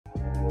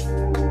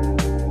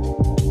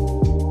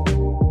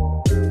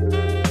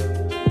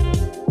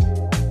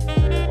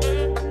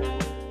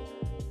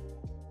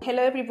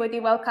everybody,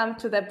 welcome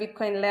to the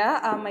Bitcoin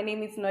Layer. My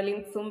name is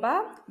Nolin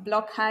Sumba,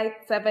 block height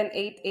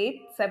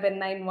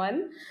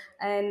 788-791.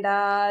 And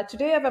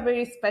today I have a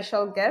very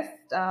special guest,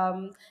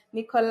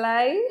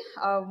 Nikolai,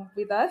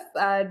 with us.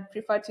 I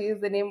prefer to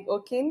use the name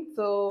Okin.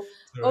 So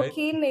All right.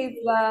 Okin is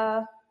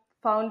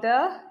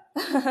founder,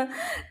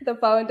 the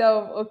founder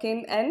of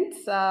Okin and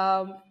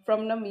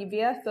from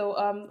Namibia. So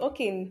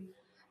Okin,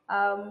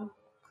 um,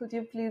 could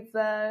you please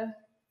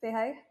say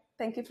hi?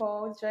 Thank you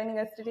for joining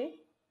us today.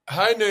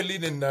 Hi,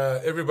 Nerlin, and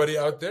everybody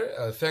out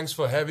there. Thanks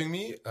for having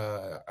me.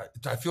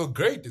 I feel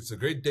great. It's a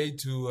great day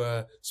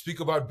to speak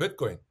about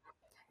Bitcoin.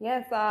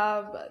 Yes,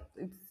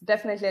 it's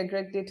definitely a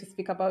great day to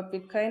speak about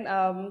Bitcoin.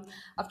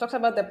 I've talked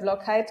about the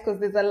block height because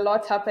there's a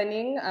lot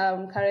happening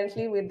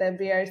currently with the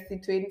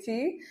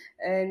BRC20,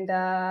 and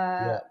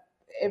Yeah.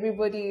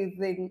 everybody is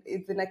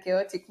in a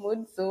chaotic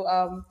mood. So,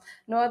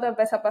 no other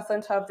better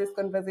person to have this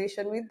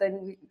conversation with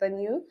than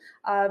you.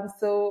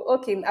 So,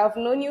 okay, I've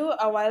known you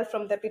a while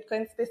from the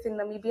Bitcoin space in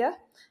Namibia,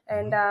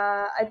 and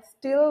Mhm. I'd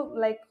still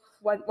like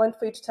want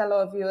for you to tell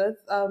our viewers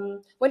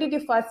when did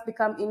you first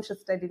become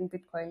interested in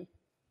Bitcoin?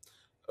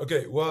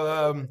 Okay,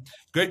 well,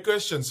 great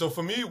question. So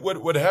for me,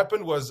 what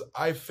happened was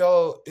I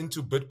fell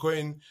into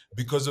Bitcoin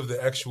because of the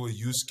actual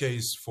use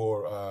case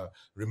for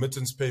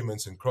remittance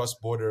payments and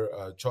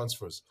cross-border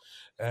transfers.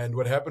 And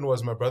what happened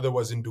was my brother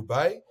was in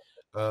Dubai,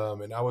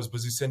 and I was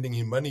busy sending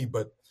him money,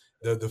 but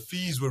the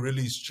fees were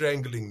really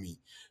strangling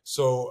me.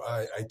 So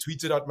I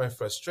tweeted out my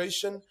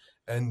frustration,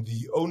 and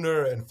the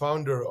owner and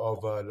founder of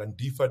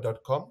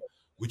Landifa.com,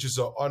 which is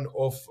a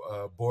on-off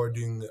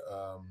boarding.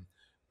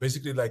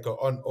 Basically like a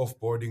on-off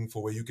boarding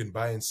for where you can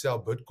buy and sell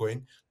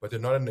Bitcoin, but they're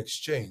not an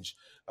exchange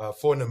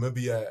for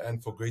Namibia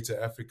and for Greater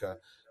Africa.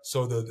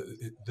 So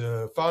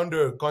the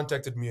founder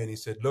contacted me and he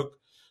said, "Look,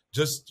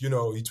 just he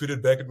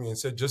tweeted back at me and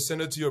said, just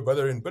send it to your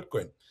brother in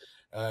Bitcoin."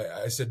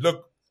 I said,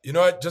 "Look, you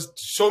know what? Just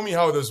show me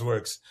how this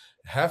works."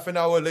 Half an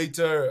hour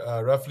later,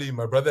 roughly,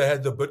 my brother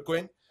had the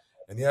Bitcoin,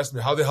 and he asked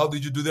me, "How the hell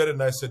did you do that?"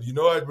 And I said, "You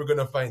know what? We're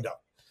gonna find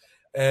out."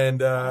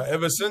 And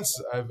ever since,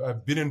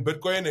 I've been in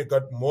Bitcoin. It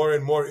got more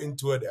and more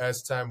into it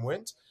as time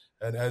went,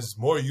 and as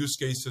more use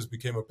cases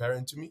became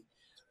apparent to me.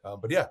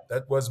 But yeah,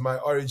 that was my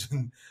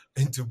origin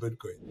into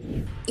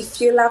Bitcoin.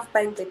 If you love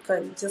buying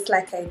Bitcoin just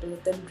like I do,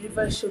 then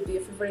River should be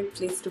your favorite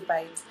place to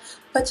buy it.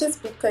 Purchase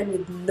Bitcoin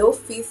with no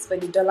fees when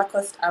the dollar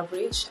cost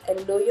average,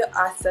 and know your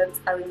assets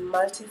are in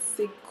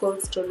multi-sig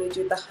cold storage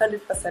with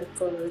 100%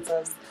 full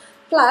reserves.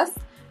 Plus,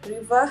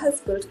 River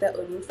has built their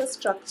own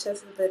infrastructure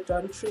so they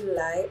don't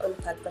rely on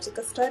third-party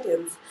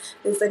custodians.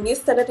 There's a new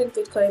standard in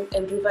Bitcoin,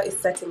 and River is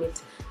setting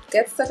it.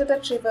 Get started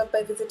at River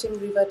by visiting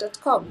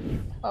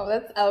river.com. Oh,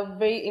 that's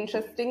very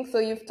interesting. So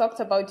you've talked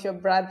about your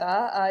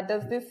brother.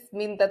 Does this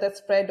mean that the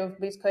spread of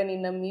Bitcoin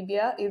in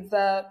Namibia is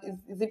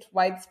it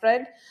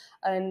widespread?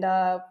 And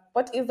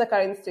what is the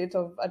current state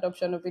of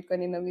adoption of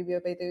Bitcoin in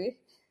Namibia, by the way?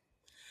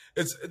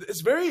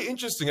 It's very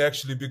interesting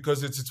actually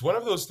because it's one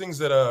of those things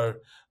that are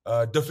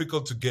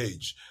difficult to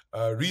gauge.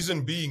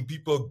 Reason being,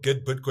 people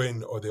get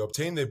Bitcoin or they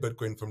obtain their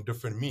Bitcoin from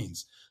different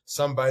means.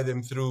 Some buy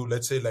them through,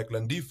 let's say, like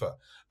Landifa.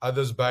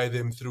 Others buy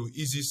them through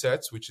Easy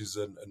Sats, which is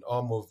an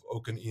arm of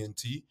Okin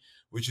ENT,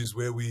 which is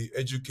where we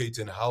educate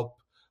and help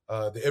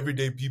the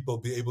everyday people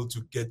be able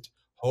to get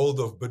hold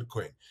of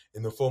Bitcoin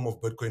in the form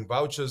of Bitcoin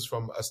vouchers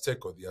from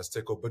Azteco, the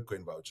Azteco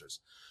Bitcoin vouchers.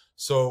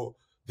 So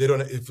they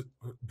don't if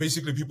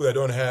basically people that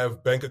don't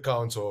have bank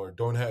accounts or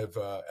don't have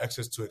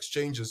access to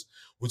exchanges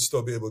would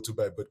still be able to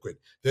buy Bitcoin.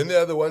 Then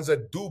there are the ones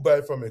that do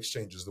buy from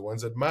exchanges, the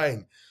ones that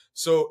mine.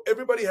 So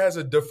everybody has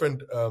a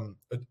different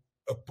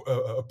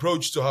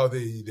approach to how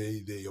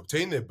they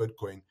obtain their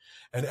Bitcoin,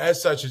 and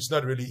as such, it's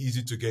not really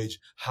easy to gauge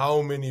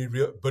how many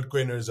real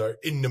Bitcoiners are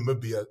in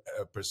Namibia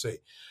per se.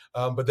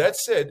 But that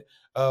said,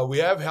 we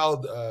have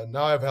held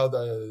now. I've held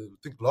I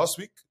think last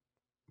week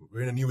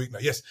we're in a new week now.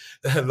 Yes,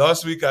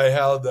 last week I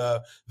held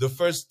the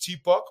first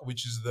TPOC,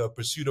 which is the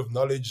Pursuit of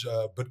Knowledge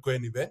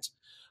Bitcoin event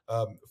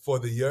for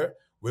the year,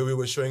 where we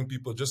were showing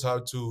people just how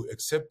to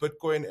accept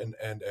Bitcoin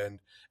and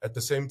at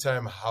the same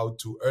time how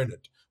to earn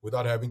it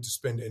without having to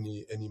spend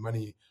any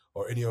money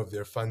or any of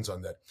their funds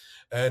on that.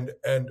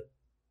 And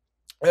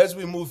as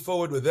we moved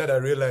forward with that, I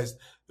realized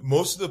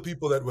most of the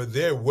people that were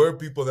there were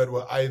people that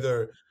were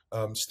either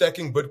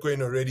stacking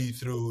Bitcoin already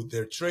through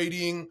their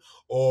trading,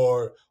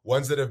 or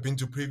ones that have been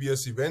to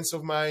previous events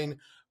of mine,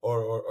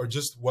 or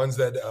just ones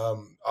that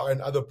are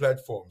in other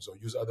platforms or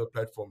use other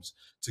platforms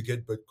to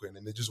get Bitcoin,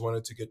 and they just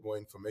wanted to get more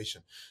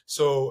information.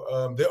 So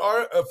there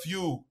are a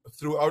few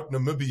throughout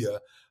Namibia.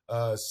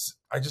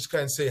 I just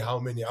can't say how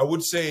many. I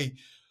would say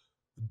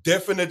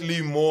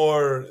definitely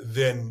more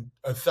than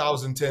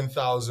 1,000,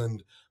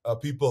 10,000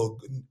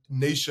 people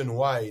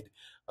nationwide.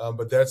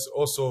 But that's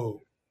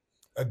also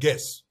a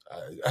guess.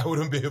 I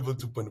wouldn't be able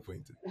to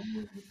pinpoint it.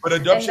 But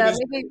And adoption is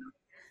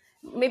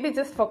maybe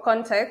just for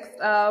context,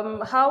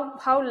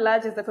 how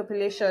large is the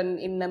population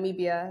in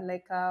Namibia?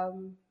 Like,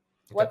 okay.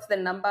 what's the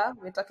number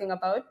we're talking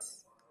about?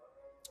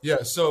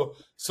 Yeah, so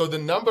the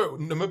number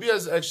Namibia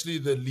is actually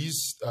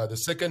the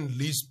second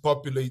least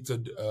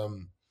populated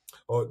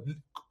or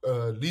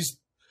least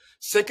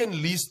second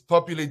least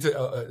populated,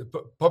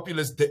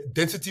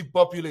 density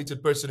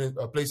populated place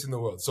in the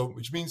world. So,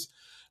 which means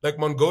like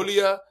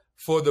Mongolia,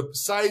 for the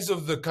size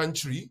of the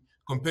country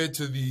compared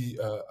to the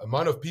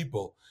amount of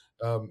people,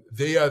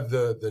 they are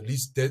the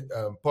least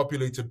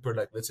populated per,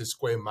 like, let's say,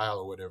 square mile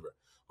or whatever.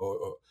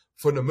 Or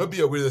for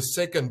Namibia, we're the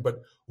second,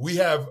 but we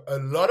have a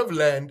lot of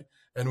land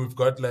and we've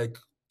got like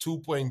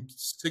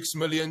 2.6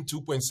 million,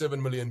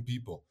 2.7 million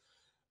people,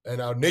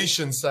 and our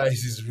nation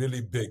size is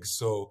really big.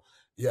 So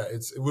yeah,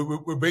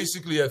 we're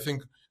basically, I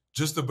think,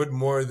 just a bit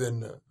more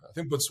than I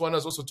think Botswana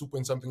is also 2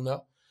 point something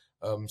now.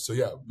 So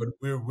yeah, but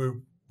we're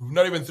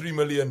not even 3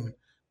 million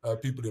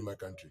people in my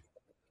country.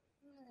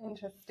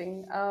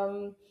 Interesting.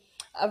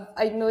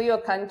 I know your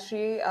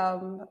country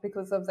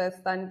because of the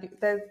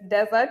the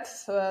desert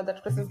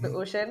that crosses the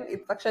Mhm. ocean.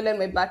 It's actually on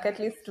my bucket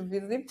list to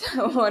visit.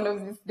 One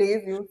of these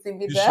days, you'll see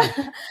me You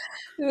there.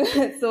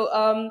 should.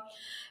 So,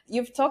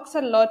 you've talked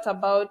a lot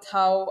about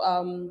how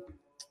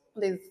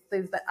there's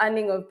the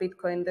earning of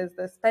Bitcoin, there's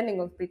the spending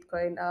of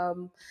Bitcoin,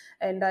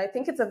 and I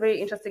think it's a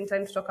very interesting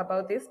time to talk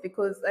about this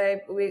because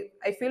I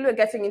feel we're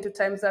getting into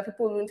times where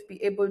people won't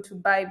be able to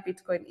buy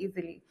Bitcoin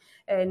easily,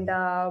 and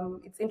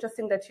it's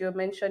interesting that you're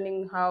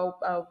mentioning how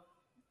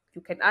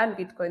you can earn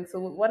Bitcoin. So,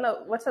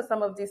 what are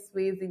some of these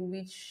ways in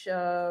which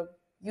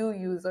you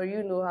use or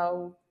you know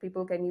how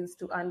people can use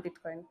to earn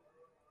Bitcoin?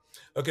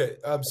 Okay,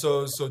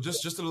 so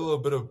just a little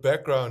bit of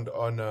background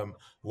on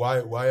why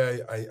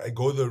I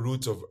go the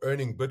route of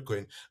earning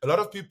Bitcoin. A lot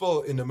of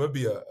people in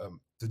Namibia,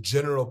 the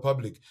general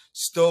public,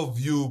 still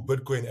view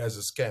Bitcoin as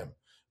a scam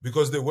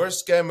because there were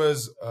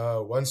scammers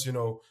once,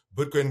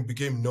 Bitcoin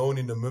became known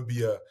in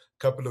Namibia a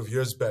couple of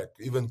years back,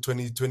 even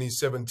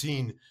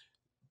 2017.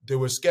 There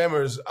were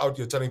scammers out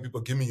here telling people,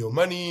 give me your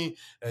money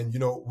and,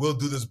 we'll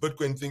do this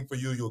Bitcoin thing for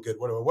you. You'll get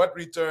whatever what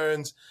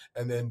returns.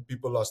 And then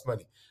people lost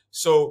money.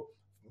 So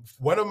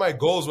one of my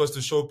goals was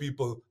to show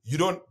people, you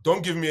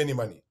don't give me any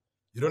money.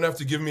 You don't have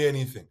to give me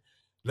anything.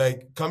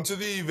 Like, come to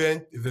the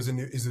event. If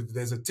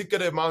there's a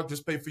ticket amount,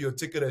 just pay for your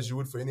ticket as you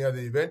would for any other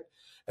event.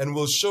 And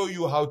we'll show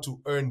you how to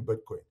earn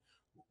Bitcoin.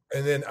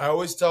 And then I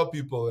always tell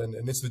people, and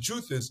it's the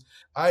truth is,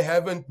 I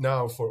haven't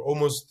now for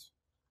almost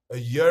a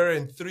year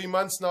and 3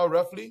 months now,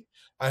 roughly,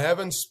 I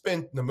haven't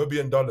spent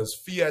Namibian dollars,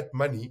 fiat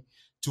money,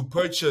 to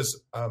purchase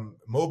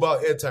mobile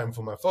airtime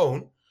for my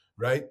phone,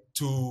 right?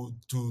 To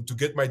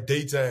get my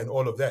data and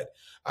all of that.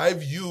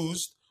 I've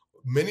used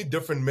many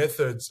different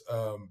methods,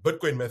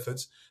 Bitcoin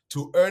methods,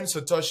 to earn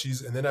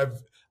satoshis, and then I've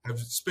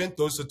spent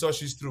those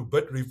satoshis through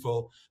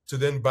Bitrefill to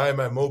then buy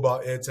my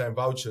mobile airtime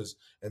vouchers,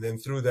 and then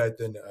through that,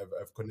 then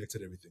I've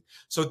connected everything.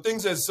 So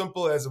things as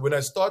simple as when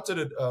I started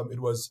it, it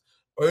was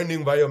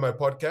earning via my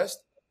podcast.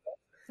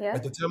 At Yeah.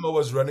 the time, I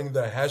was running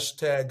the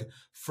hashtag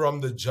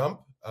From the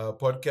Jump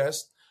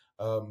podcast,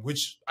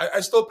 which I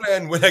still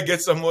plan when I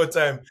get some more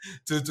time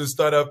to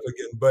start up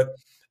again. But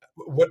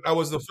what I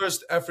was the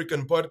first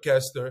African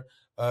podcaster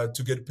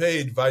to get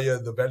paid via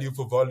the Value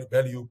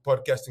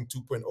Podcasting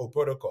 2.0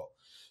 protocol.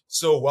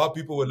 So while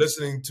people were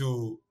listening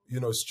to,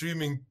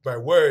 streaming my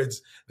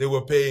words, they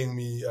were paying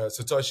me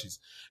satoshis,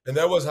 and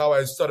that was how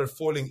I started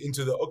falling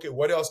into the, okay,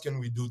 what else can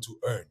we do to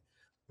earn?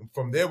 And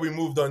from there, we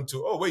moved on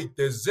to, oh wait,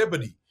 there's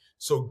Zebedee,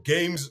 so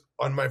games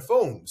on my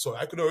phone. So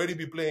I could already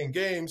be playing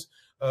games.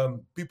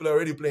 People are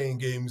already playing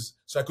games,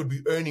 so I could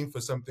be earning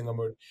for something.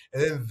 And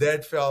then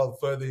that fell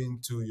further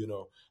into,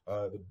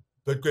 the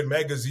Bitcoin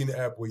Magazine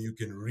app where you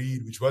can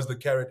read, which was the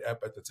Carrot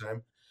app at the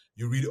time.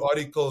 You read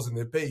articles and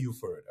they pay you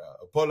for it.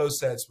 Apollo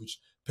Sats, which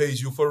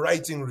pays you for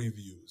writing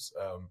reviews.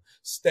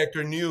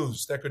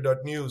 Stacker.news,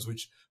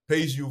 which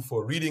pays you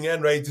for reading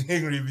and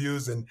writing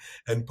reviews and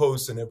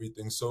posts and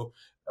everything. So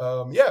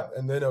yeah,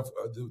 and then there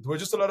were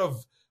just a lot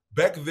of,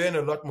 back then,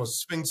 a lot more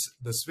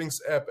the Sphinx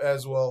app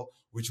as well,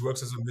 which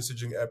works as a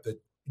messaging app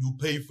that you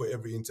pay for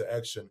every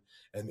interaction.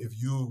 And if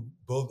you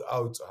build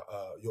out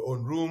your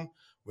own room,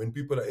 when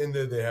people are in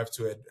there, they have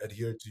to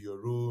adhere to your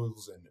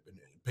rules and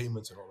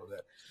payments and all of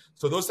that.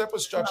 So those type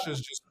of structures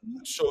just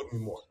showed me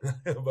more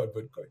about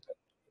Bitcoin.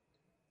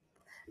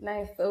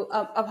 Nice. So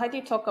I've heard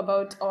you talk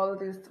about all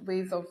these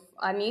ways of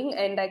earning,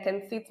 and I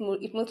can see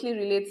it mostly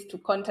relates to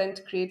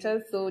content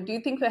creators. So do you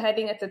think we're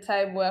heading at a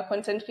time where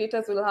content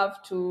creators will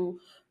have to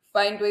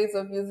find ways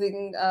of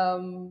using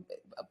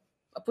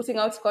putting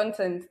out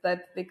content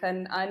that they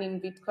can earn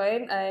in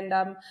Bitcoin? And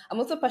I'm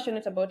also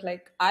passionate about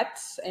like art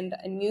and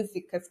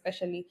music,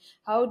 especially.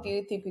 How do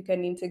you think we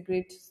can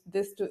integrate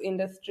these two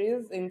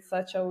industries in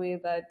such a way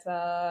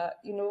that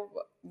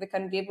they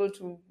can be able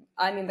to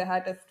earn in the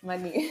hardest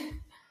money?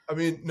 I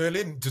mean,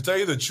 Noeline, to tell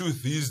you the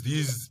truth,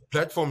 these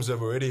platforms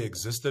have already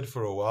existed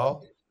for a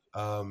while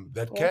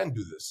that Yeah. can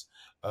do this.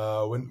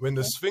 When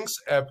the Sphinx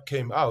app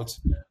came out,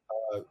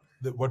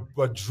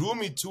 what drew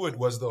me to it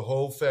was the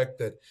whole fact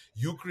that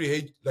you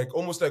create, like,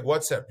 almost like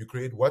WhatsApp. You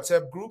create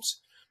WhatsApp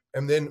groups,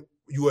 and then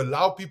you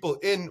allow people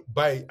in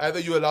by either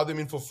you allow them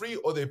in for free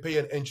or they pay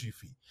an entry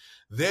fee.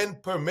 Then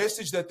per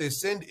message that they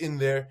send in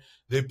there,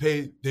 they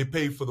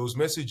pay for those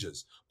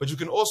messages. But you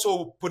can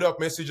also put up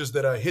messages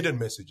that are hidden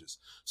messages.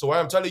 So why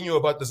I'm telling you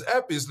about this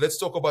app is, let's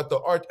talk about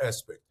the art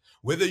aspect.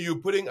 Whether you're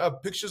putting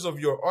up pictures of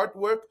your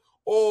artwork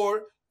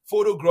or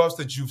photographs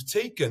that you've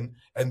taken,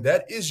 and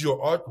that is your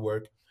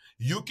artwork,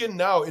 you can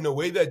now, in a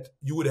way that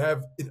you would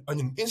have on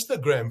an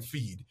Instagram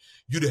feed,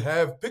 you'd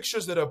have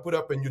pictures that are put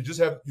up and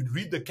you'd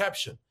read the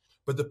caption,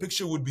 but the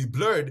picture would be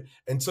blurred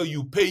until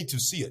you pay to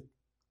see it.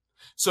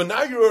 So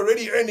now you're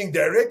already earning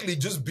directly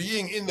just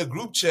being in the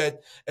group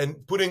chat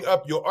and putting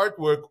up your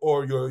artwork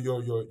or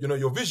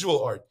your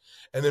visual art.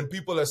 And then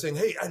people are saying,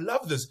 hey, I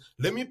love this.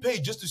 Let me pay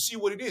just to see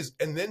what it is.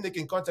 And then they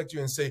can contact you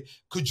and say,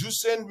 could you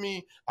send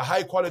me a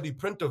high quality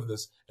print of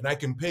this and I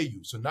can pay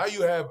you. So now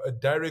you have a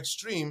direct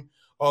stream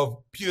of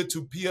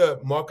peer-to-peer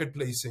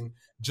marketplacing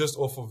just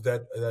off of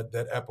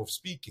that app of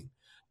speaking.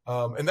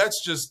 And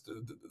that's just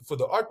for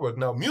the artwork.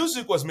 Now,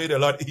 music was made a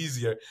lot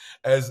easier,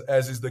 as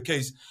is the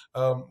case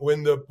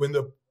when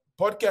the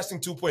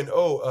podcasting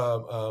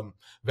 2.0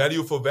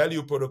 value for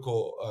value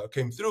protocol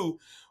came through.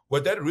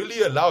 What that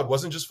really allowed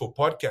wasn't just for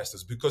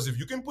podcasters, because if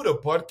you can put a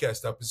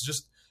podcast up, it's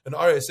just an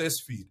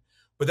RSS feed,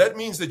 but that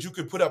means that you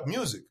could put up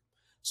music.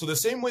 So the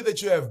same way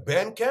that you have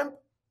Bandcamp,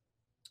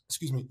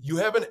 you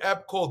have an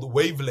app called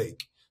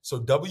Wavelake. So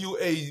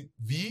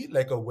WAV,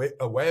 like a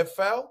WAV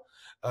file,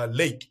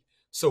 Lake.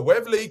 So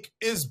Wavelake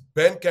is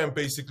Bandcamp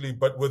basically,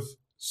 but with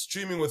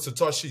streaming with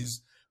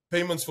Satoshis,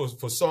 payments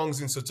for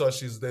songs in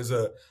Satoshis. There's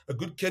a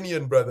good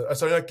Kenyan brother.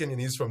 Sorry, not Kenyan.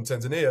 He's from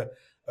Tanzania.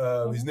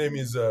 His name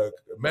is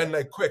Man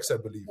Like Quex, I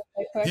believe.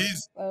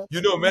 He's,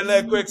 Man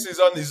Like Quex is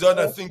on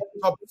I think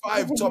top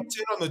 5, top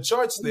 10 on the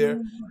charts there.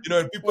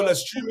 And people are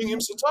streaming him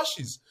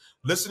Satoshis,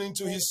 listening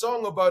to his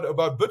song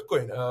about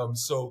Bitcoin.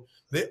 So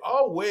there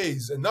are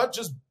ways, and not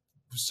just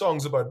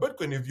songs about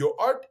Bitcoin. If your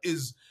art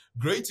is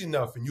great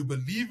enough and you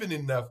believe in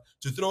enough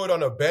to throw it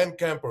on a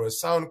Bandcamp or a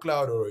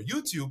SoundCloud or a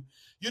YouTube,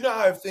 you now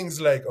have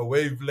things like a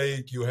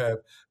Wavelake, you have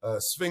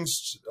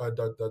Sphinx,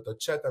 the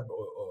chat app,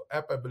 or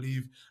app, I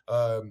believe.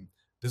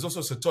 There's also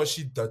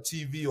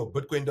Satoshi.tv or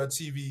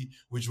Bitcoin.tv,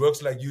 which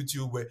works like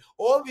YouTube, where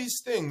all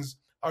these things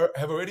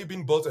have already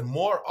been built and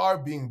more are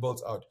being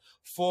built out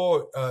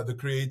for the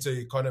creator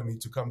economy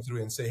to come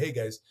through and say, hey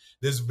guys,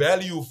 there's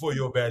value for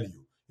your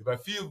value. If I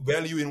feel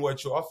value in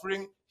what you're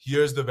offering,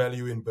 here's the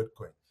value in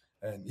Bitcoin.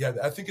 And yeah,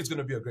 I think it's going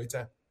to be a great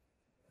time.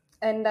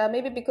 And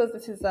maybe because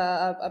this is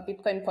a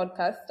Bitcoin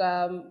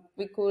podcast,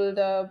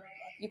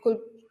 you could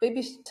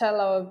maybe tell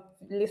our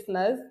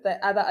listeners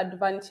the other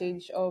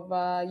advantage of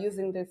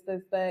using this.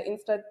 There's the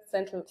instant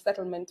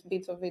settlement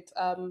bit of it.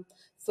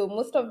 So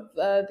most of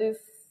these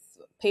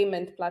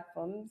payment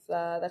platforms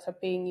that are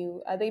paying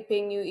you, are they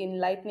paying you in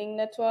Lightning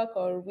Network,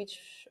 or which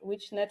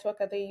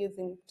network are they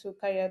using to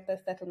carry out the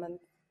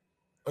settlement?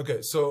 Okay,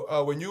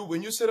 so when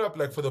you set up,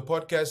 like for the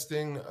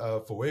podcasting,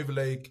 for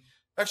Wavelake,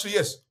 actually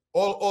yes,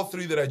 all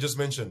three that I just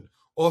mentioned,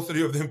 all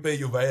three of them pay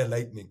you via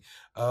Lightning.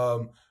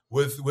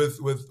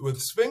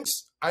 With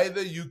Sphinx,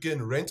 either you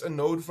can rent a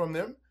node from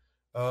them,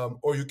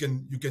 or you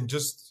can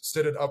just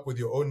set it up with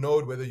your own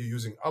node, whether you're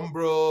using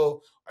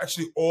Umbrel.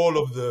 Actually, all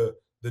of the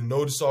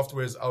node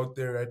softwares out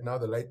there right now,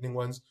 the Lightning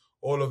ones,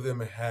 all of them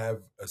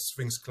have a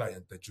Sphinx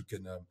client that you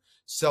can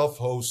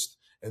self-host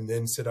and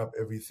then set up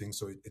everything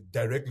so it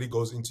directly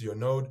goes into your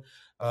node.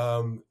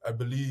 I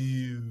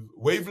believe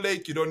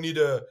Wavelake, you don't need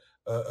a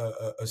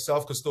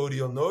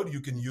self-custodial node.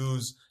 You can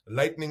use a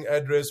Lightning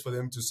address for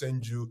them to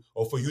send you,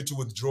 or for you to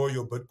withdraw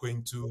your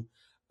Bitcoin to.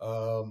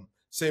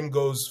 Same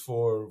goes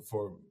for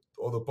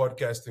all the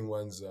podcasting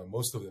ones,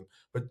 most of them.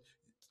 But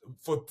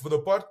for the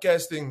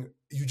podcasting,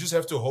 you just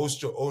have to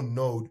host your own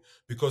node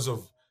because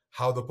of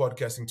how the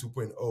podcasting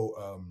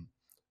 2.0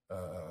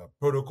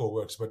 protocol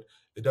works. But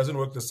it doesn't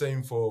work the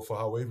same for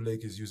how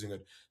Wavelake is using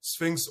it.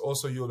 Sphinx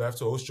also, you'll have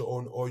to host your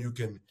own, or you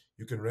can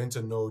rent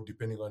a node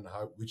depending on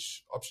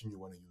which option you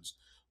want to use.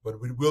 But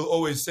we will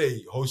always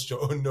say host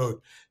your own node,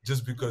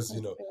 just because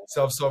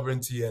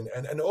self-sovereignty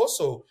and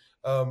also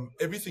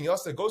everything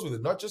else that goes with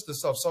it, not just the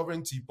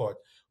self-sovereignty part,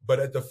 but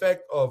at the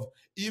fact of,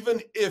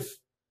 even if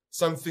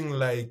something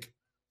like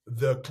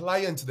the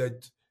client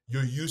that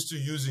you're used to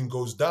using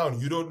goes down,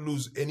 you don't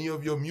lose any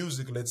of your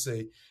music. Let's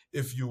say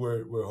if you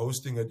were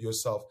hosting it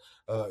yourself,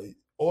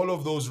 all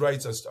of those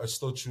rights are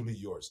still truly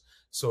yours.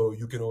 So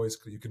you can always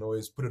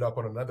put it up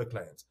on another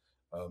client.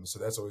 So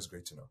that's always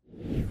great to know.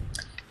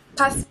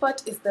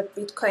 Passport is the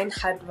Bitcoin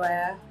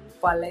hardware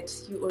wallet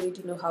you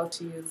already know how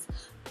to use.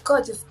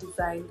 Gorgeous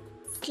design,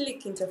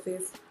 sleek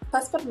interface.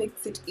 Passport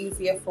makes it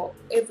easier for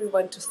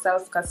everyone to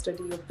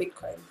self-custody your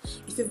Bitcoin.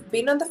 If you've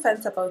been on the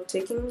fence about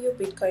taking your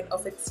Bitcoin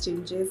off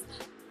exchanges,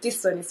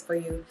 this one is for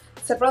you.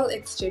 Several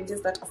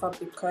exchanges that offer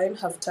Bitcoin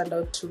have turned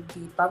out to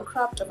be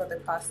bankrupt over the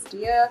past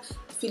year.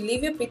 If you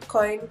leave your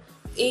Bitcoin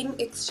in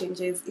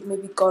exchanges, it may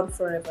be gone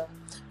forever.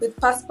 With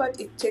Passport,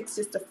 it takes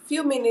just a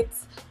few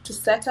minutes to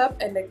set up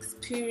and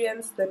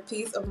experience the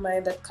peace of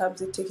mind that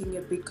comes with taking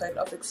your Bitcoin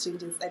off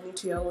exchanges and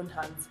into your own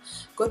hands.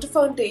 Go to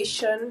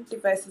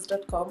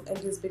foundationdevices.com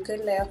and use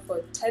Bitcoin Layer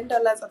for $10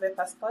 of your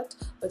Passport,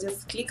 or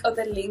just click on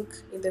the link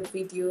in the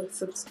video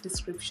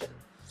description.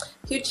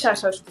 Huge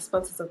shout out to the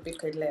sponsors of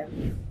Bitcoin Layer.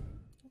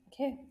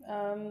 Okay,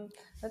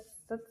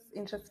 that's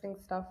interesting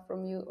stuff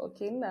from you,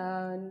 Okin.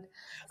 And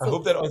I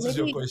hope so that answers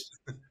your maybe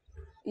question.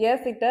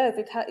 yes, it does.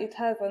 It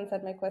has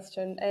answered my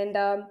question.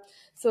 And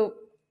so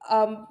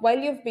while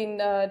you've been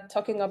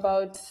talking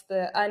about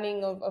the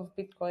earning of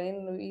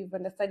Bitcoin, we've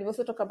understood. You've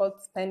also talked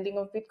about spending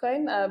of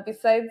Bitcoin.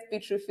 Besides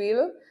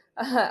Bitrefill,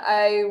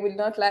 I will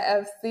not lie.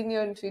 I've seen you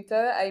on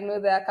Twitter. I know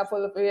there are a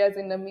couple of areas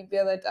in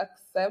Namibia that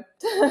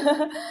accept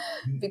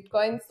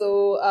Bitcoin.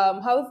 So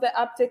how's the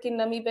uptake in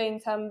Namibia in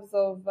terms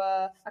of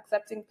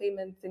accepting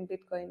payments in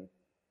Bitcoin?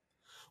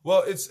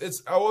 Well,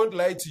 it's. I won't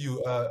lie to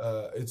you.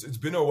 It's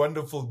been a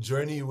wonderful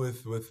journey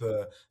with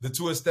the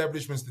two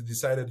establishments that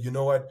decided, you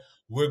know what,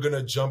 we're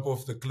gonna jump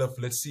off the cliff.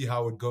 Let's see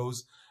how it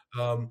goes.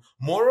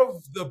 More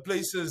of the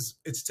places,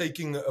 it's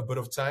taking a bit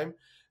of time.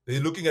 They're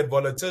looking at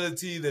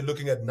volatility. They're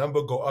looking at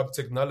number go up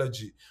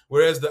technology.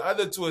 Whereas the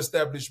other two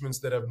establishments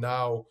that have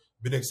now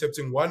been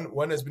accepting,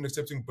 one has been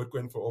accepting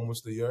Bitcoin for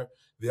almost a year,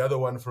 the other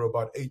one for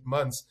about 8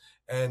 months,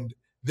 and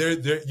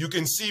there you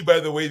can see by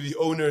the way the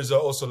owners are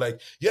also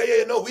like, yeah,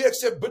 no, we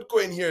accept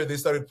Bitcoin here. They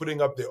started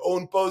putting up their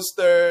own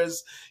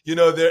posters.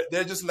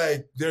 They're just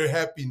like, they're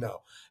happy now.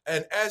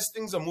 And as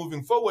things are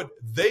moving forward,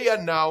 they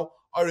are now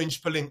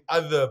orange pilling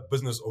other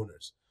business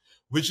owners,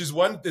 which is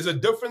one. There's a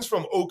difference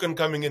from Okin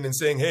coming in and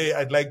saying, hey,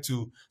 I'd like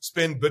to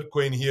spend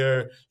Bitcoin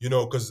here,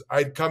 because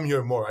I'd come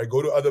here more. I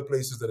go to other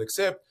places that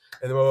accept,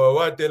 and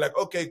what they're like,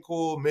 okay,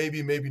 cool,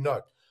 maybe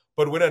not.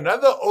 But when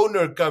another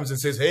owner comes and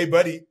says, hey,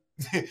 buddy,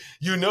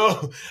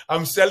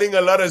 I'm selling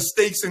a lot of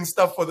steaks and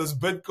stuff for this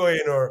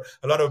Bitcoin, or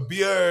a lot of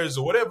beers,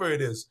 or whatever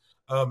it is.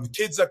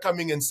 Kids are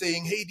coming and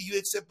saying, hey, do you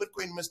accept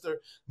Bitcoin,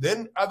 mister?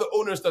 Then other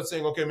owners start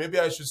saying, okay, maybe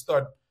I should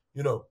start,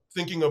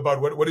 thinking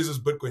about what is this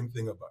Bitcoin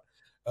thing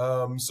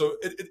about. So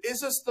it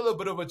is still a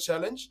bit of a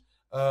challenge.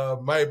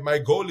 My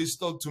goal is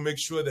still to make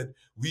sure that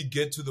we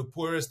get to the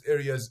poorest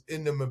areas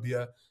in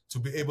Namibia to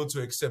be able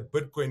to accept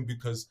Bitcoin,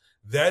 because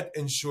that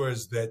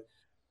ensures that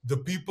the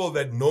people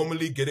that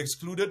normally get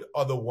excluded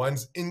are the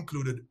ones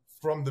included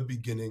from the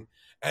beginning,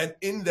 and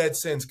in that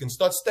sense can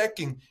start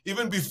stacking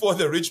even before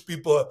the rich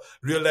people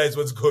realize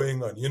what's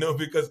going on,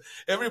 because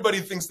everybody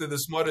thinks they're the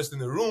smartest in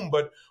the room.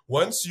 But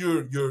once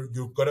you've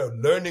got a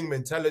learning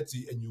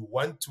mentality and you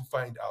want to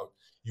find out,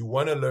 you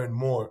want to learn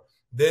more,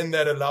 then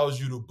that allows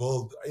you to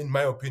build, in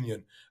my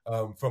opinion,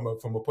 from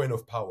a point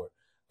of power.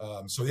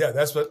 So yeah,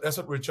 that's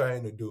what we're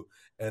trying to do,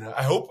 and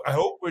I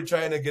hope we're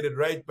trying to get it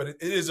right. But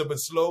it is a bit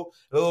slow,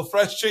 a little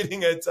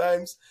frustrating at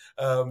times.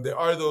 There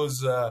are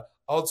those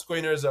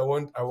altcoiners. I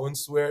won't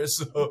swear,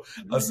 so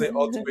I'll say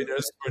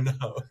altcoiners for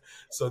now.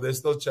 So there's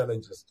still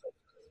challenges.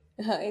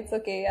 It's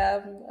okay.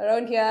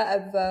 Around here,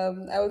 as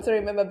I also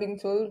remember being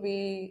told,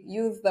 we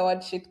use the word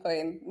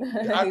shitcoin.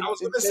 Yeah, I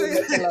was It's gonna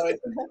very much say.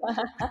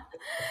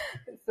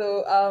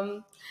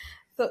 allowed.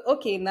 So,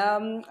 okay.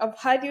 Now I've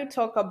heard you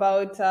talk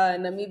about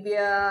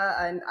Namibia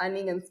and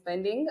earning and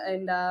spending,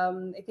 and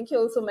I think you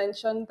also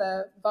mentioned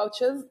the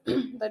vouchers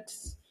that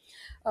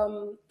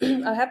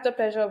I have the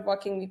pleasure of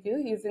working with you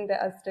using the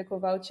Azteco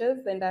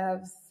vouchers, and I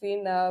have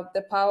seen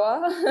the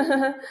power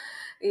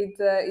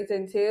it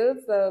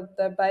entails,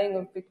 the buying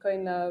of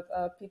Bitcoin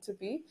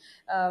P2P.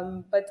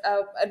 But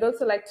I'd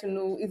also like to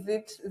know, is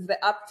the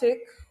uptake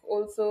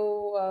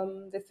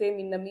also the same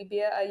in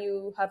Namibia? Are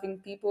you having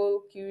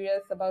people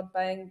curious about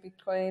buying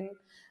Bitcoin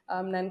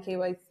non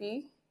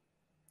KYC?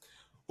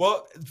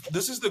 Well,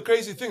 this is the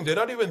crazy thing. They're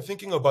not even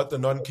thinking about the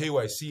non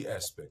KYC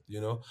aspect.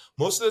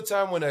 Most of the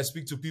time when I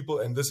speak to people,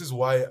 and this is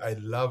why I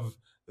love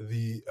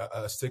the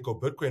Stake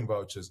Bitcoin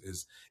vouchers,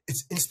 is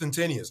it's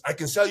instantaneous. I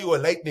can sell you a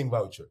Lightning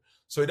voucher.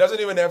 So it doesn't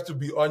even have to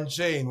be on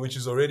chain, which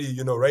is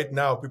already, right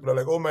now, people are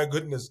like, oh my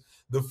goodness,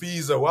 the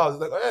fees are wild.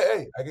 It's like,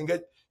 oh, hey,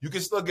 you can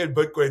still get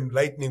Bitcoin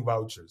Lightning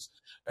vouchers.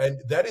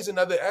 And that is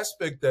another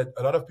aspect that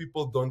a lot of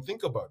people don't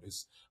think about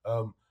is,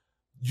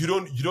 you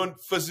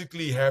don't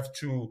physically have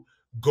to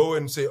go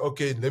and say,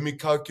 okay, let me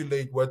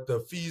calculate what the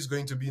fee is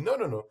going to be.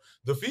 No.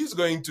 The fee is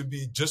going to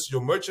be just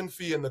your merchant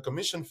fee and the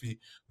commission fee.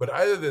 But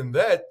other than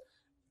that,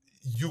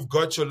 you've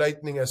got your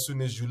lightning as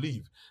soon as you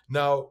leave.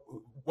 Now,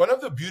 one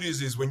of the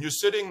beauties is when you're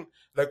sitting,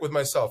 like with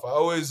myself,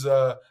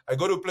 I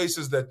go to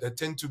places that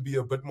tend to be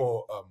a bit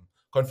more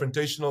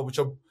confrontational, which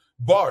are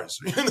bars.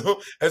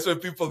 That's where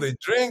people, they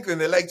drink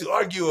and they like to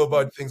argue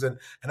about things, and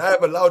I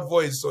have a loud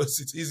voice, so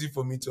it's easy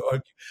for me to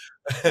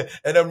argue.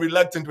 And I'm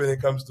reluctant when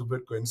it comes to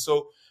Bitcoin.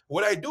 So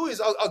what I do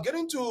is I'll get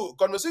into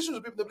conversations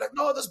with people. They're like,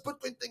 no, this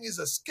Bitcoin thing is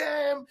a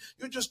scam.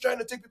 You're just trying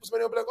to take people's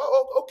money. I'll be like,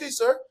 oh, okay,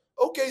 sir.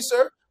 Okay,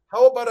 sir.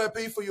 How about I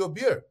pay for your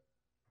beer?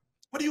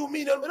 What do you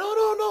mean? I'm like,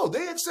 no.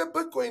 They accept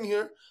Bitcoin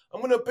here.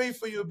 I'm gonna pay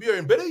for your beer.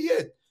 And better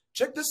yet,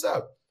 check this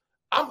out.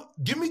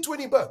 Give me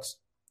 $20.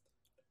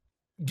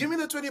 give me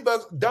the $20,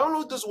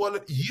 download this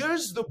wallet.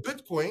 Here's the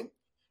Bitcoin,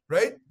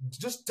 right?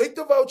 Just take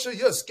the voucher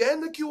here,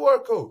 scan the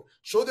QR code,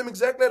 show them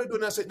exactly how to do it.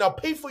 And I say, now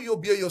pay for your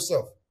beer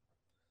yourself.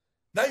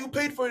 Now you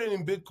paid for it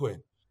in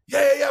Bitcoin.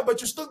 Yeah,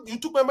 but you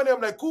took my money.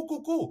 I'm like,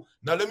 cool.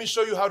 Now let me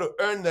show you how to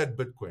earn that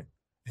Bitcoin.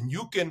 And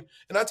you can,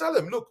 and I tell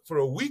them, look, for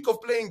a week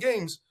of playing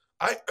games,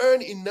 I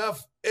earn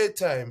enough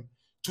airtime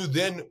to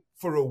then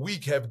for a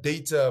week have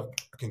data.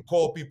 I can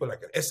call people, I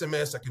can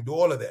SMS, I can do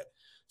all of that.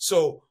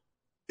 So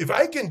if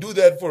I can do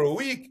that for a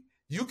week,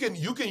 you can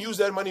use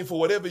that money for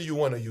whatever you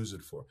want to use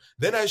it for.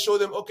 Then I show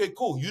them, okay,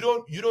 cool. You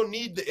don't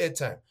need the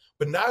airtime,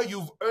 but now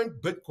you've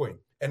earned Bitcoin.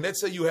 And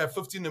let's say you have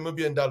 50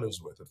 Namibian dollars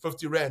worth, or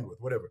 50 Rand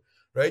worth, whatever,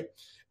 right?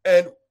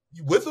 And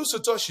with those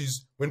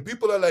Satoshis, when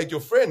people are like your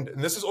friend,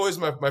 and this is always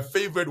my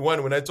favorite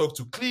one when I talk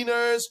to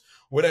cleaners,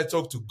 when I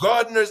talk to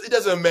gardeners, it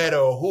doesn't matter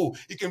who.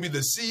 It can be the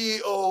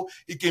CEO,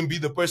 it can be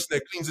the person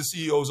that cleans the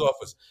CEO's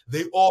office.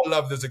 They all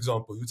love this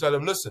example. You tell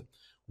them, listen,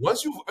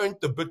 once you've earned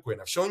the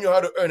Bitcoin, I've shown you how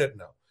to earn it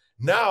now.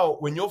 Now,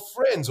 when your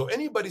friends or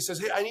anybody says,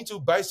 hey, I need to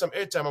buy some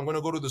airtime, I'm going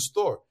to go to the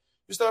store.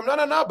 You tell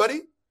them, no,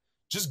 buddy.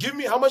 Just give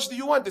me, how much do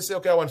you want? They say,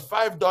 okay, I want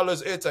 $5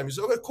 airtime. You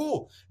say, okay,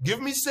 cool.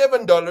 Give me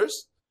 $7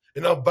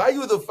 and I'll buy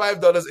you the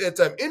 $5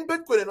 airtime in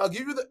Bitcoin and I'll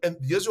give you and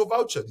here's your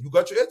voucher. You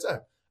got your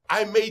airtime.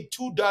 I made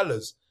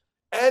 $2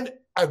 and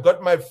I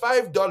got my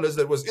 $5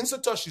 that was in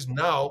Satoshis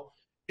now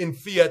in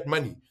fiat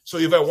money. So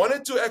if I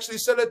wanted to actually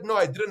sell it, no,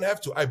 I didn't have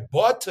to. I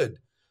bartered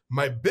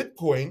my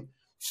Bitcoin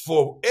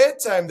for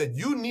airtime that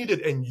you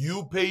needed and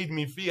you paid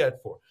me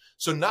fiat for.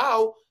 So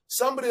now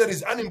somebody that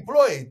is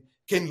unemployed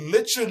can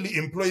literally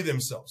employ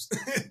themselves.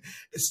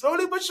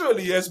 Slowly but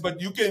surely, yes,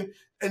 but you can,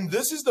 and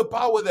this is the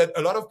power that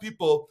a lot of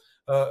people,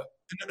 in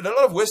a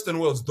lot of Western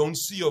worlds don't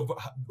see of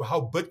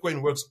how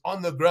Bitcoin works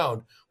on the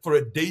ground for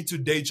a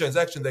day-to-day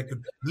transaction that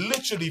could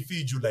literally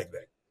feed you like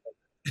that.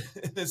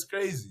 It's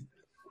crazy.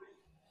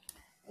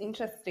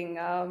 Interesting.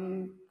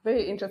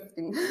 Very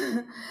interesting.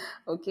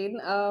 Okay.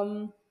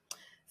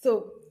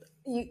 So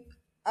you,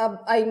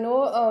 I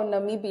know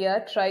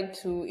Namibia tried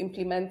to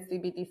implement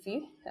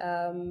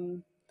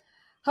CBDC.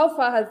 How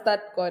far has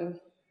that gone?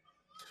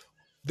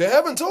 They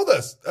haven't told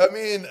us. I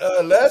mean,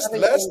 last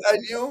I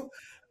knew,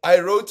 I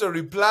wrote a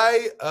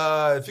reply.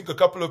 I think a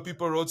couple of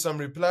people wrote some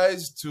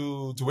replies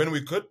to when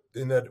we could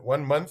in that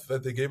 1 month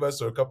that they gave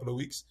us, or a couple of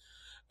weeks.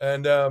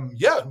 And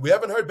yeah, we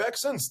haven't heard back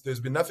since.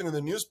 There's been nothing in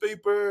the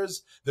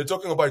newspapers. They're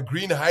talking about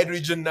green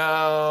hydrogen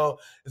now.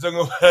 They're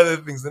talking about other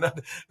things.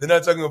 They're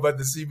not talking about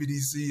the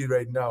CBDC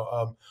right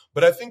now.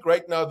 But I think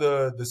right now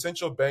the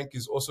central bank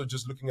is also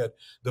just looking at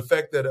the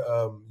fact that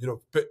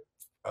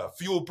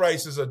fuel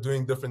prices are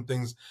doing different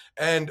things,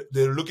 and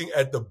they're looking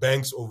at the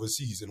banks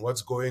overseas and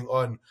what's going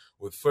on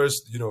with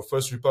First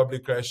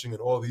Republic crashing and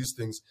all these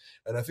things.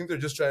 And I think they're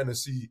just trying to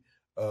see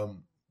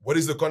what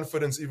is the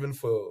confidence even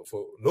for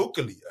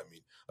locally. I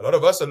mean, a lot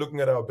of us are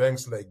looking at our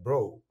banks like,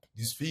 bro,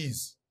 these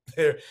fees,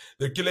 they're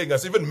killing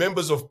us. Even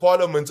members of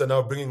parliament are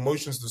now bringing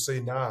motions to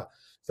say, nah,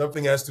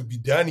 something has to be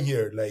done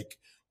here. Like,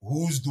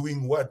 who's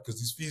doing what?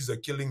 Because these fees are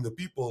killing the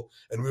people,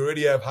 and we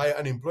already have high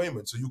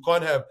unemployment. So you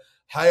can't have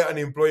high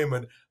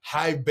unemployment,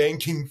 high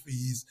banking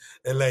fees,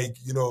 and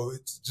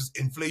it's just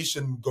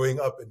inflation going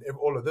up and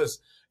all of this.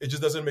 It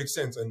just doesn't make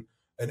sense.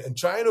 And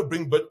trying to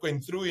bring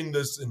Bitcoin through in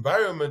this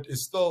environment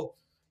is still,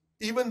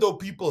 even though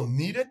people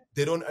need it,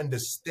 they don't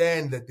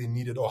understand that they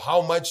need it or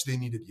how much they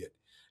need it yet.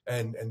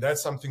 And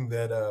that's something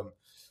that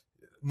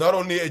not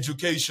only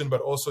education,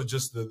 but also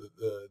just the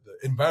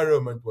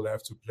environment will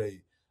have to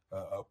play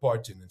a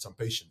part in, and some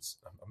patience.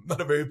 I'm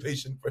not a very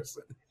patient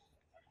person.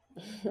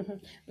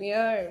 We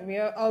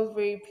are all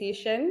very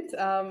patient.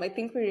 I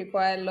think we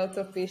require lots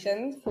of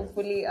patience.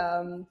 Hopefully,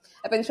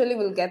 eventually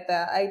we'll get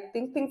there. I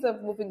think things are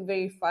moving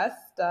very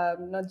fast,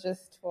 not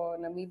just for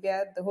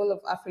Namibia, the whole of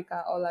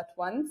Africa all at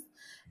once.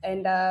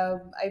 And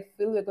I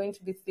feel we're going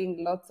to be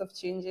seeing lots of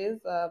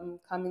changes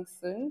coming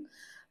soon.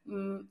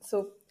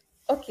 So,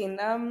 okay,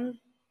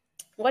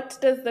 what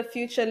does the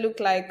future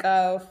look like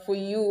for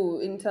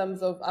you in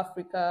terms of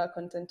Africa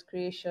content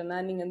creation,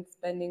 earning and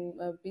spending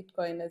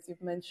Bitcoin, as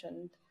you've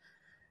mentioned?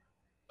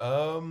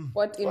 What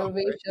Well,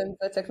 innovations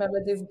or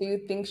technologies do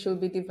you think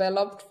should be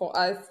developed for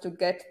us to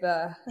get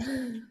there?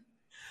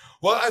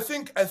 Well, I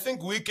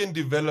think we can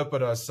develop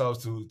it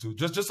ourselves to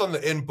just on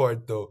the end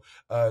part though.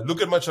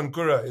 Look at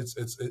Machankura.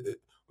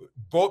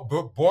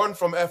 Born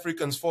from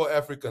Africans for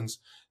Africans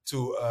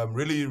to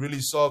really really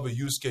solve a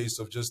use case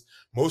of just,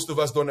 most of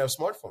us don't have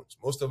smartphones.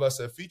 Most of us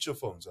have feature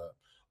phones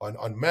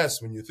on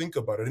mass when you think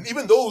about it, and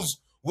even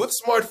those with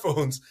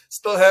smartphones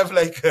still have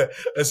like a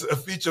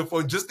feature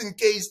phone just in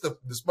case the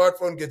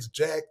smartphone gets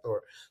jacked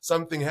or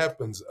something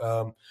happens.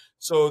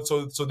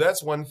 So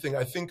that's one thing.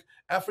 I think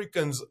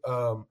Africans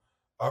are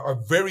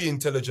very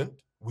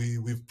intelligent.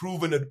 We've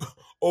proven it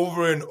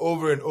over and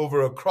over and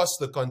over across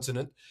the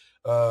continent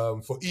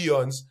for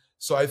eons.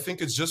 So I think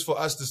it's just for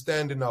us to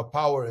stand in our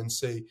power and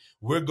say,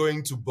 we're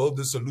going to build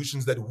the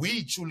solutions that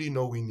we truly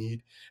know we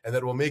need and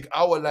that will make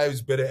our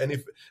lives better. And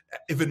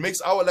if it makes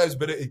our lives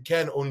better, it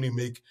can only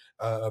make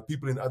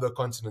people in other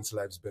continents'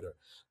 lives better.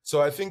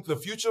 So I think the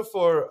future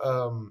for,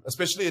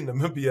 especially in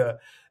Namibia,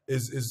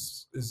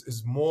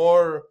 is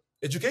more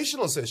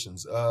educational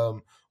sessions,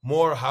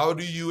 more how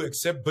do you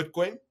accept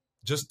Bitcoin?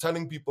 Just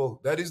telling people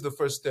that is the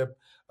first step,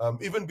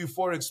 even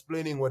before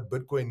explaining what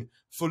Bitcoin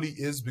fully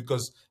is,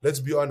 because let's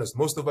be honest,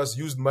 most of us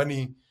used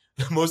money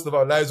most of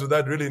our lives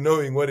without really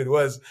knowing what it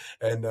was.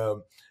 And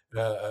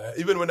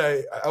even when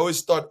I always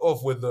start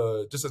off with,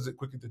 just as a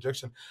quick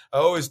interjection, I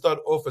always start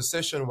off a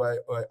session by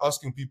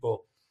asking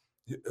people,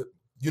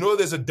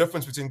 there's a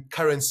difference between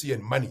currency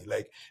and money.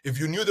 Like, if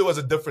you knew there was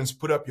a difference,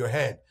 put up your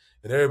hand.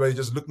 And everybody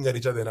just looking at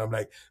each other, and I'm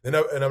like,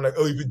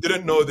 oh, if you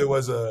didn't know there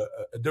was a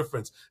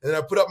difference, and then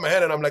I put up my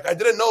hand, and I'm like, I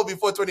didn't know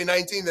before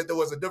 2019 that there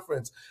was a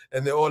difference,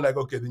 and they're all like,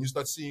 okay. Then you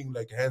start seeing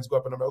like hands go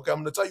up, and I'm like, okay, I'm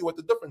gonna tell you what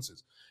the difference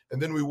is,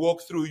 and then we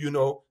walk through,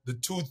 the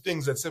two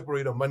things that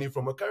separate a money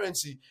from a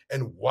currency,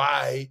 and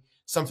why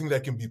something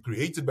that can be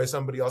created by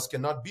somebody else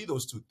cannot be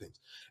those two things,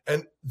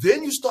 and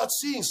then you start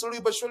seeing slowly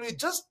but surely,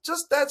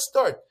 just that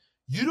start.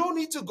 You don't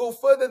need to go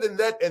further than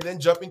that and then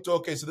jump into,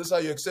 okay, so this is how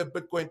you accept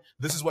Bitcoin.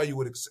 This is why you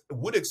would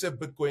accept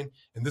Bitcoin.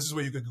 And this is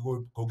where you could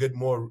go get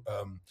more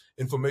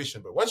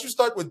information. But once you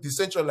start with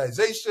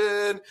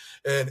decentralization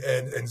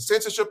and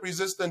censorship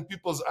resistant,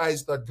 people's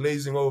eyes start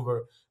glazing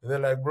over. And they're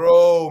like,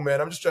 bro,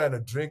 man, I'm just trying to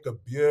drink a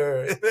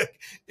beer.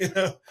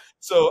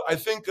 So I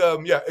think,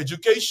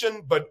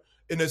 education, but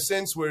in a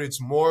sense where it's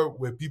more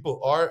where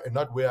people are and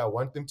not where I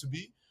want them to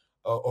be,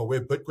 or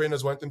where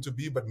Bitcoiners want them to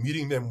be, but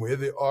meeting them where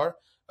they are.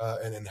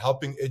 And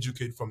helping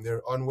educate from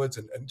there onwards,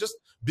 and just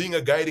being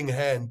a guiding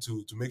hand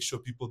to make sure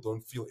people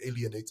don't feel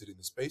alienated in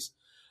the space.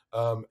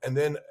 And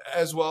then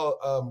as well,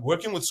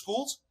 working with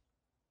schools.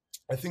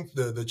 I think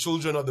the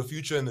children are the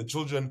future, and the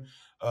children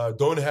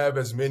don't have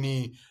as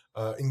many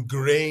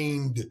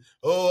ingrained,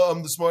 oh,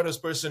 I'm the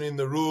smartest person in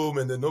the room,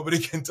 and then nobody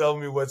can tell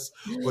me what's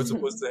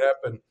supposed to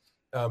happen.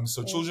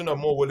 So children are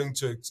more willing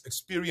to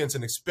experience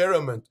and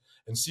experiment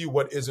and see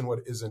what is and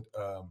what isn't.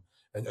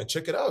 And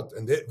check it out.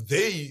 And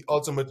they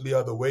ultimately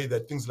are the way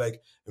that things like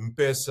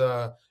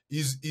M-Pesa,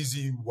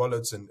 easy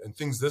wallets, and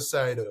things this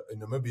side in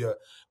Namibia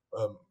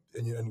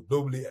and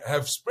globally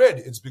have spread.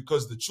 It's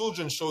because the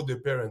children showed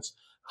their parents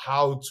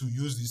how to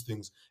use these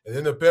things. And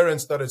then the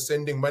parents started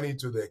sending money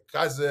to their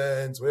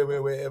cousins,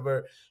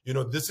 wherever.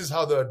 This is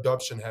how the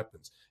adoption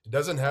happens. It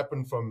doesn't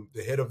happen from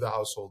the head of the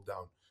household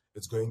down.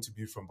 It's going to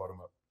be from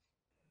bottom up.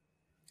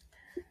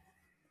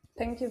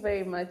 Thank you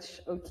very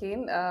much,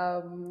 Okin.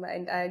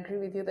 And I agree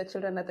with you that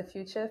children are the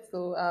future.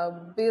 So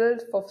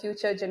build for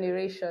future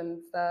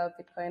generations,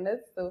 Bitcoiners.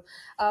 So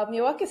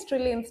your work is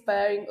truly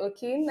inspiring,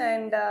 Okin.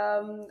 And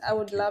I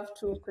would love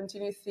to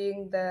continue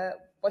seeing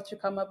what you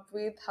come up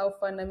with, how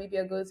far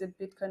Namibia goes with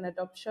Bitcoin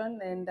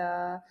adoption. And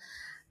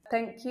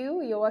thank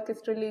you. Your work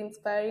is truly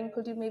inspiring.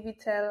 Could you maybe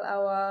tell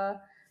our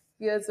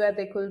viewers where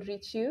they could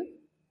reach you?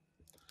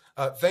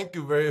 Thank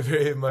you very,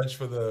 very much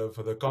for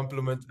the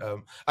compliment.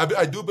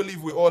 I do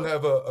believe we all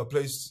have a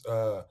place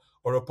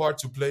or a part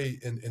to play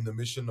in the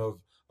mission of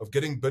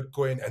getting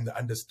Bitcoin and the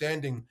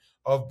understanding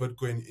of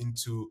Bitcoin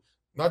into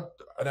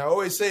and I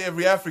always say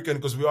every African,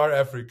 because we are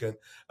African.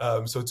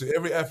 So to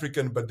every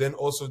African, but then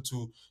also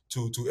to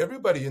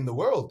everybody in the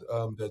world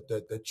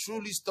that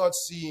truly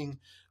starts seeing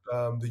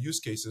the use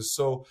cases.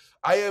 So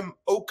I am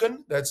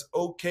Okin, that's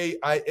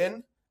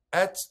OKIN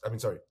at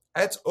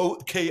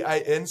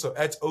OKIN, so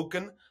at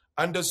Okin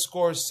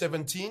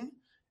 _17.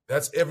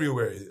 That's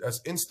everywhere.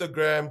 That's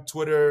Instagram,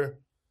 Twitter.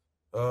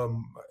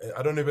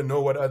 I don't even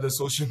know what other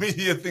social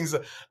media things.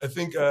 I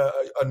think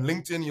on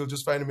LinkedIn you'll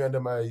just find me under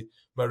my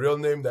real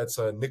name. That's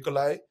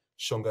Nikolai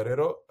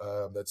Shongarero.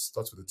 That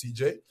starts with a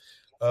TJ.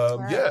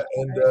 Wow. Yeah,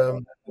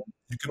 and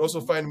you can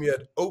also find me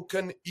at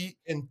okinent.com.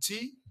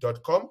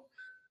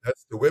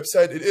 That's the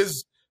website. It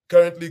is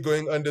currently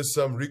going under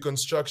some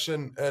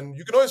reconstruction, and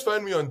you can always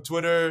find me on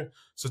Twitter,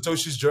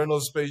 Satoshi's Journal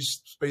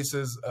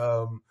Spaces.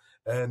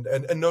 And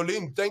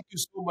Nolene, thank you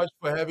so much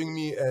for having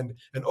me and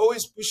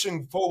always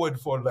pushing forward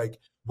for like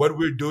what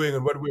we're doing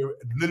and what we're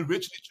literally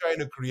trying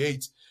to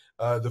create,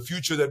 the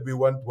future that we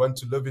want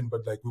to live in,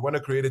 but like we want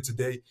to create it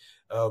today.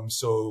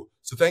 So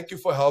thank you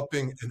for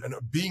helping and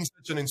being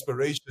such an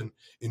inspiration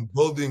in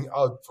building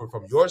out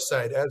from your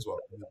side as well.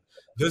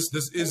 This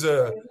is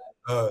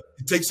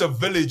it takes a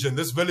village, and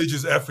this village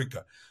is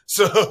Africa.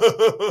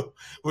 So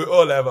we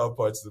all have our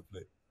parts to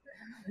play.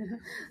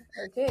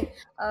 Okay.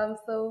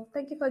 So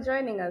thank you for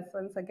joining us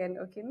once again,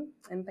 Okin,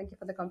 and thank you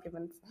for the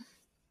compliments.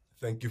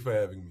 Thank you for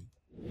having me.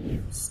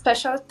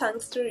 Special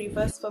thanks to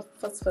Rivers for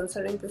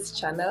sponsoring this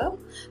channel.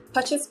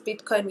 Purchase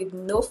Bitcoin with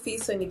no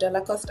fees on your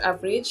dollar cost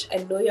average,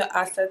 and know your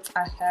assets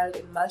are held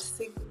in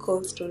multi-sig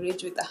cold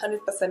storage with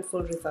 100%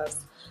 full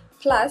reserves.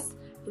 Plus,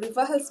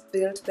 River has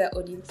built their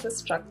own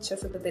infrastructure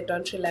so that they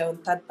don't rely on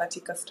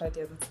third-party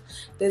custodians.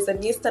 There's a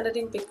new standard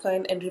in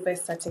Bitcoin, and River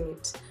is starting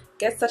it.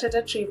 Get started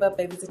at River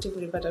by visiting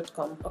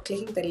river.com or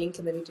clicking the link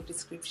in the video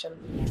description.